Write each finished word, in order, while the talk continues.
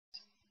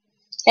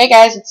Hey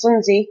guys, it's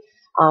Lindsay.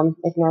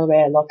 Ignore the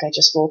way I look, I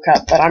just woke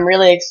up, but I'm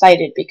really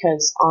excited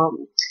because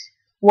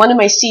one of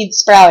my seeds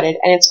sprouted,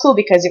 and it's cool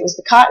because it was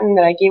the cotton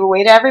that I gave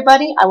away to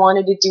everybody. I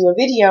wanted to do a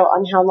video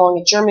on how long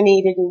it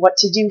germinated and what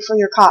to do for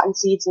your cotton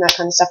seeds and that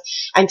kind of stuff,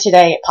 and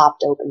today it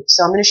popped open.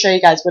 So I'm going to show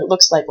you guys what it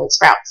looks like when it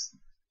sprouts.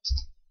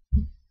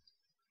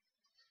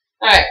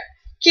 Alright,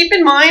 keep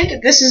in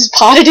mind this is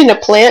potted in a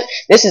plant.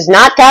 This is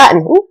not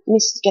cotton. Ooh, let me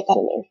get that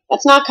in there.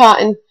 That's not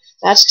cotton.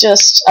 That's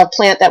just a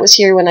plant that was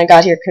here when I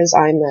got here because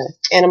I'm an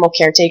animal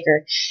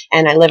caretaker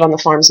and I live on the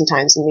farm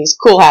sometimes in these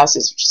cool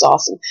houses, which is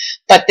awesome.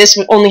 But this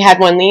only had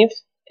one leaf,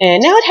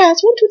 and now it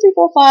has 1, 2, 3,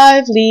 4,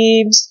 5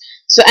 leaves.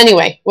 So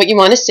anyway, what you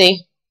want to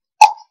see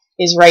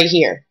is right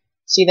here.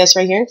 See this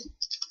right here?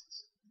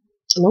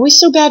 I'm always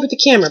so bad with the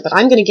camera, but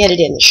I'm going to get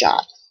it in the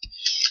shot.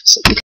 So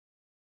you can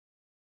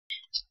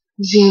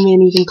zoom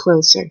in even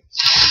closer.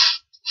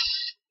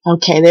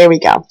 Okay, there we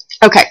go.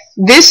 Okay,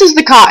 this is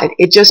the cotton.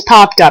 It just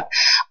popped up.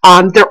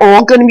 They're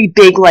all going to be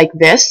big like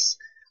this.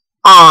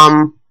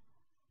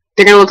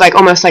 They're going to look like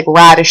almost like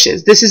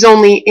radishes. This is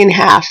only in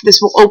half.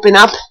 This will open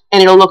up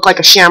and it'll look like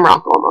a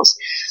shamrock almost.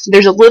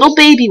 There's a little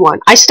baby one.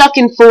 I stuck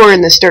in 4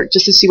 in this dirt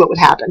just to see what would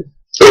happen.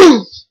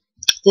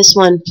 This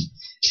one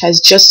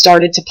has just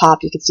started to pop.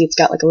 You can see it's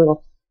got like a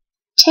little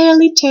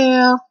taily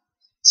tail.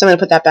 So I'm going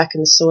to put that back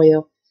in the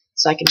soil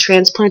so I can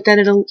transplant that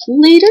at a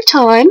later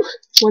time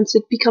once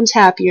it becomes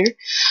happier.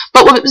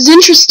 But what was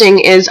interesting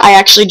is I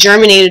actually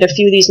germinated a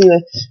few of these in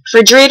the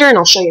refrigerator, and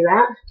I'll show you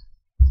that.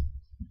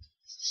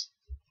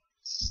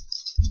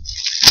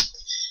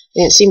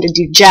 They didn't seem to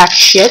do jack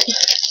shit.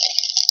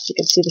 You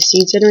can see the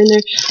seeds that are in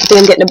there. I think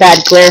I'm getting a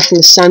bad glare from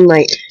the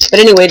sunlight. But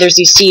anyway, there's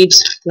these seeds,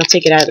 and I'll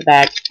take it out of the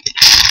bag.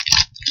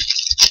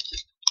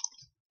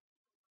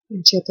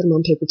 I'll put them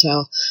on paper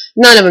towel.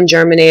 None of them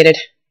germinated.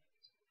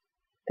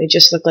 They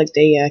just look like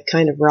they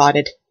kind of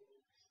rotted.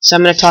 So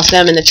I'm going to toss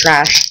them in the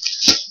trash.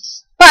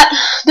 But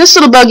this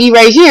little buggy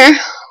right here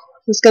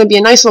is going to be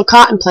a nice little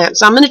cotton plant.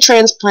 So I'm going to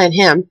transplant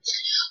him.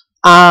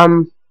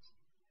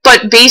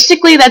 But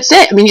basically that's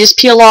it. I mean, you just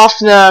peel off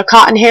the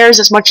cotton hairs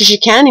as much as you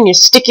can and you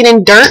stick it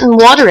in dirt and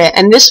water it.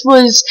 And this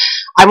was,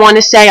 I want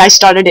to say I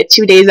started it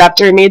 2 days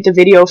after I made the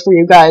video for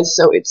you guys.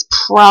 So it's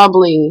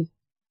probably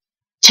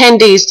 10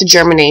 days to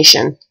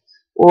germination.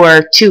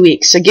 Or 2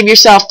 weeks. So give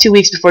yourself 2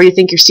 weeks before you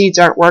think your seeds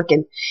aren't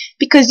working.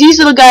 Because these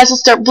little guys will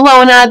start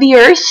blowing out of the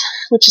earth,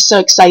 which is so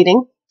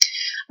exciting.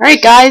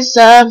 Alright guys,